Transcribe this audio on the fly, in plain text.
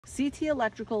CT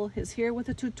Electrical is here with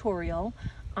a tutorial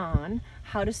on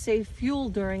how to save fuel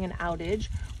during an outage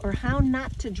or how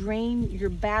not to drain your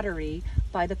battery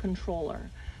by the controller.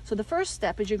 So the first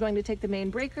step is you're going to take the main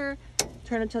breaker,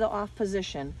 turn it to the off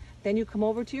position. Then you come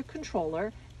over to your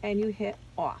controller and you hit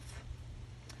off.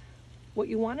 What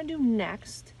you want to do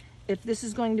next, if this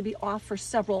is going to be off for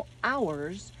several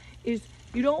hours, is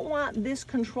you don't want this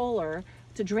controller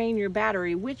to drain your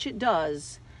battery, which it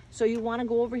does. So you want to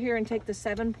go over here and take the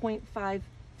 7.5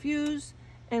 fuse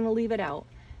and leave it out.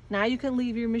 Now you can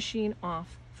leave your machine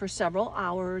off for several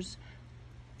hours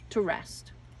to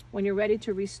rest. When you're ready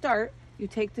to restart, you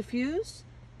take the fuse,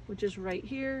 which is right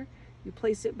here, you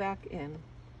place it back in.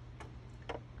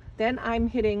 Then I'm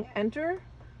hitting enter,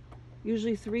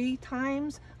 usually 3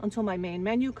 times until my main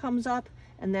menu comes up,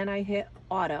 and then I hit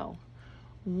auto.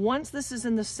 Once this is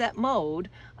in the set mode,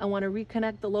 I want to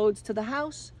reconnect the loads to the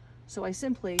house, so I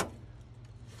simply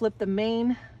flip the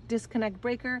main disconnect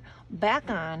breaker back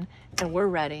on and we're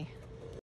ready.